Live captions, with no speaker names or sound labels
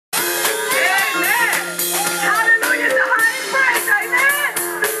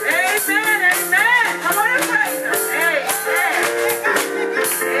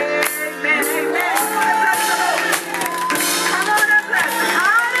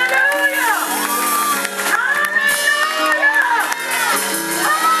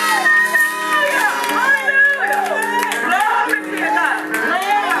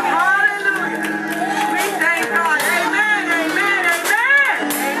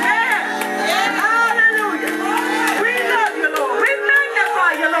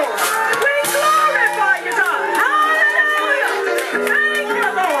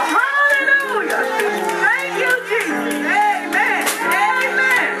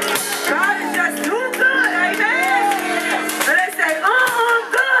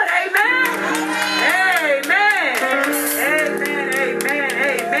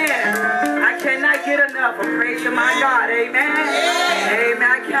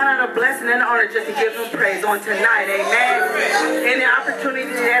count it a blessing and an honor just to give him praise on tonight, amen. Any opportunity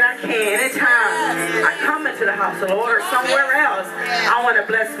that I can, anytime I come into the house of the Lord or somewhere else, I want to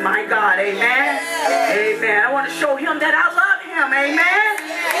bless my God, amen. Amen. I want to show him that I love him, amen.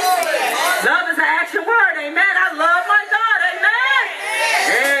 Love is an action word, amen. I love my God, amen.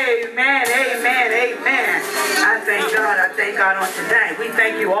 Amen, amen, amen. I thank God on today. We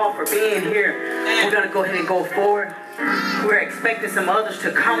thank you all for being here. We're going to go ahead and go forward. We're expecting some others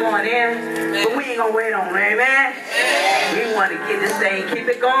to come on in, but we ain't going to wait on them, amen. We want to get this thing, keep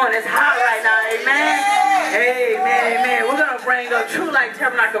it going. It's hot right now, amen. Amen, amen. We're going to bring the True Light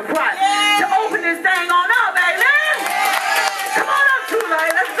Tabernacle Choir to open this thing on up, amen. Come on up, True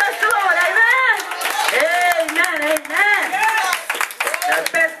Light. Let's bless the Lord, amen. Amen, amen. The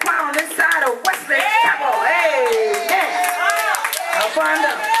best choir on this side of Wesley Chapel, amen. Up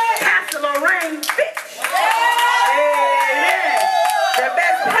under Pastor Lorraine Fitch. Amen. The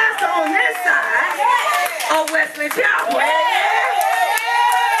best pastor on this side of Wesley Chapel. Amen.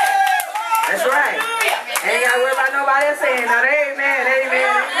 That's right. Ain't got to worry about nobody else saying that. Amen,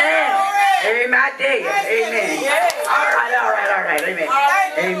 amen, amen. Amen. I dare you. Amen. All right. Amen.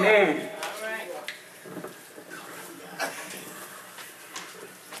 Amen.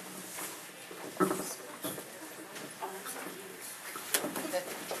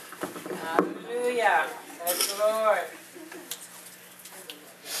 Hallelujah. Praise the Lord.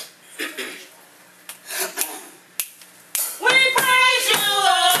 We praise you,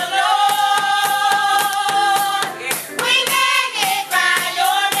 oh Lord. We magnify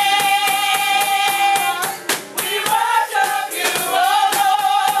your name. We worship you, oh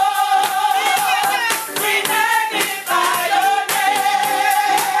Lord.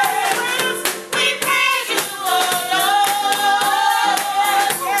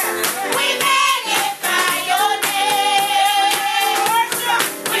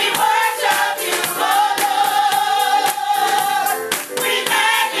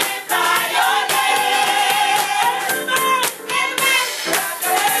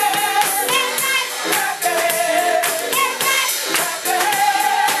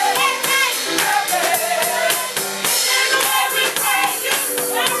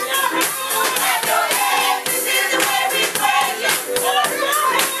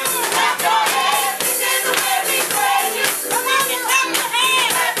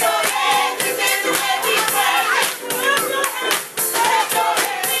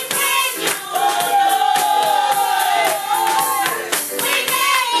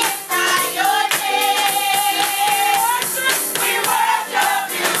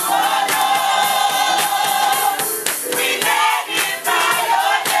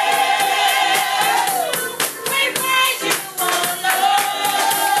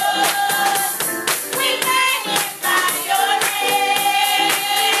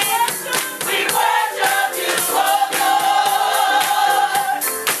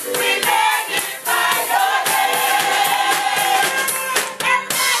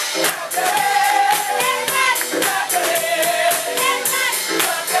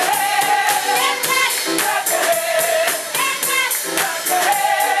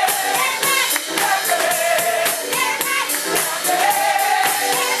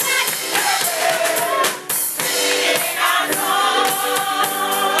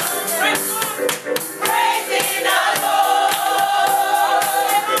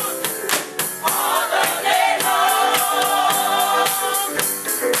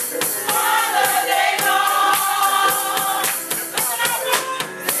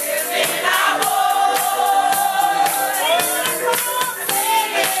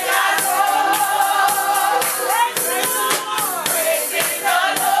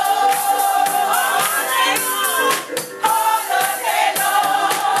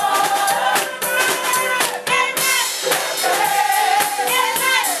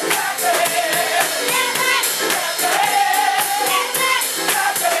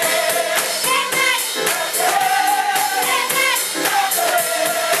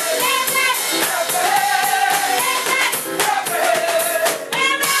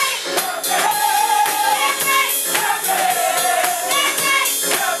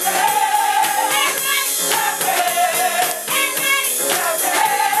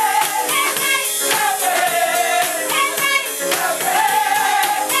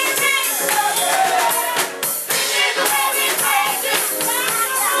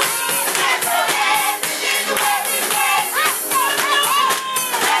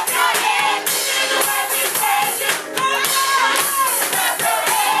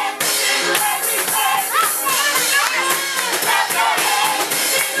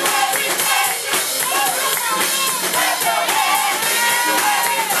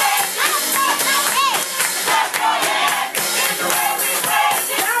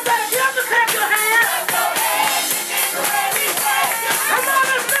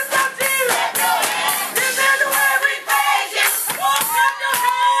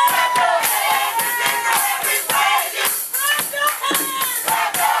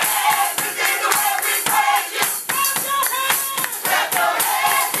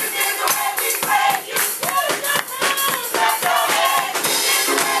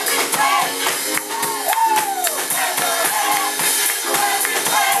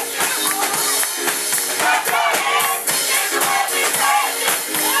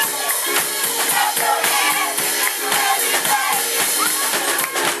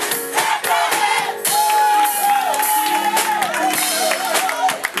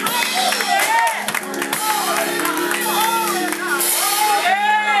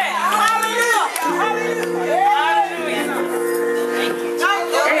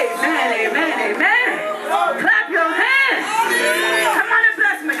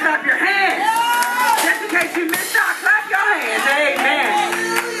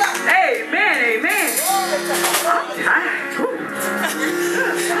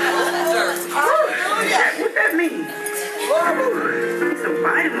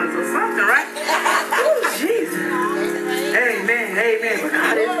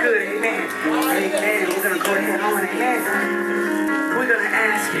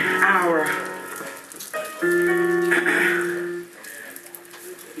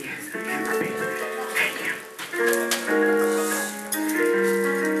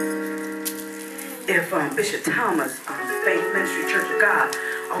 Bishop Thomas, Faith Ministry Church of God.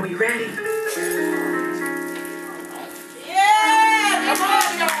 Are we ready? Yeah, come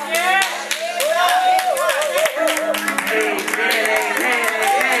on, y'all. Yeah. Amen, amen,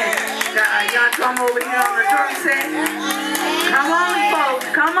 amen. Got a young drum over here on the drum set. Come on, folks.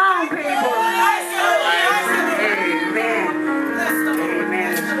 Come on, people. Amen.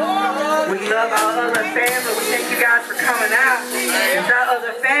 Amen. We love our other family. We thank you guys for coming out. It's our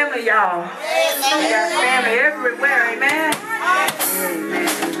other family, y'all. We got family everywhere. Amen. Amen,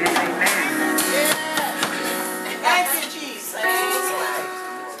 amen, amen. Thank you, Jesus.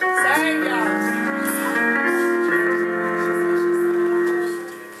 Thank y'all.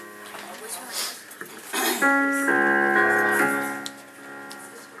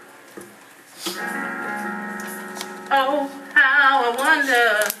 Oh, how I wonder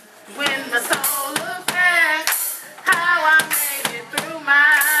when my soul looks back, how I made it through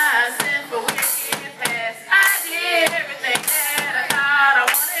my sinful wicked past. I did everything that I thought I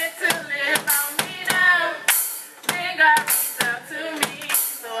wanted to live on me now. Then God reached out to me,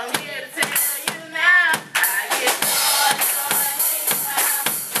 so I'm here to tell you now. I get joy, thinking about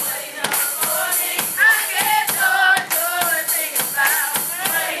what He done for me. I get joy, thinking about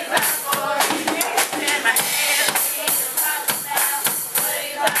what He done for me. In my head, thinking about what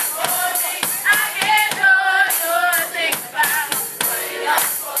He done for me. I get joy, thinking about what He done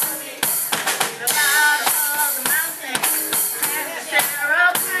for me. The bottom of the mountain, had to share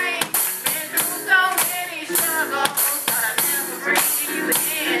a pain. Been through so many struggles, but I never breathe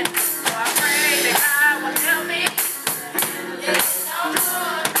again. So I pray that God will help me. No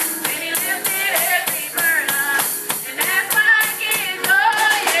more. Then He lifted every burden, and that's why I get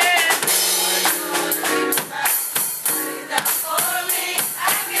joy, yeah. For me,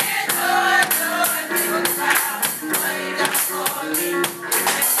 I get joy, thinking about what He done for me.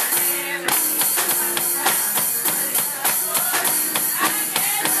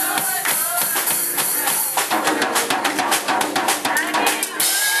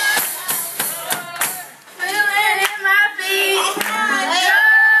 Feeling in my feet,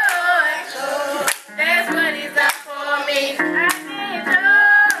 joy. That's what He's done for me. I get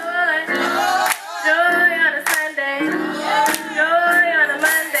joy on a Sunday, joy on a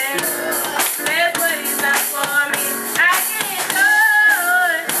Monday. That's what He's done for me. I get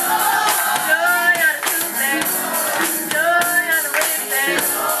joy on a Tuesday, joy on a Wednesday.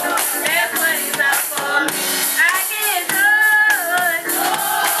 That's what He's done for me. I get joy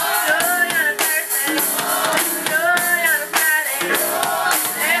on a Thursday, joy on a Friday.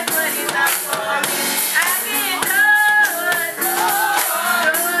 That's what He's done for me. I get joy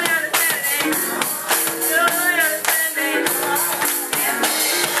on a Saturday, joy on a Sunday.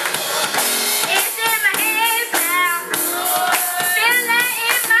 It's in my hands now, feeling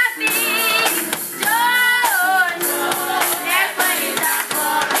in my feet. Joy, that's what He's done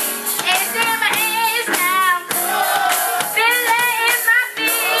for me. It's in my hands now, feeling in my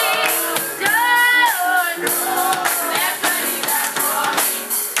feet. Joy, that's what He's done for me.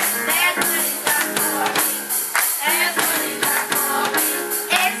 That's what He's done for me. That's what He's done for me.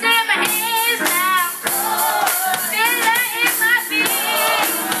 It's in my hands now, feeling in my feet.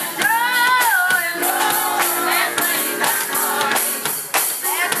 Joy, that's what He's done for me.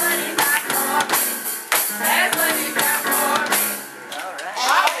 That's what He's done for me. That's what He's done for me.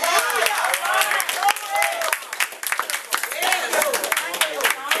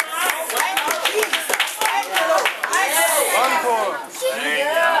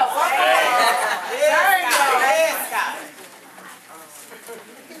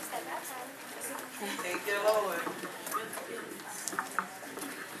 Thank you, Lord.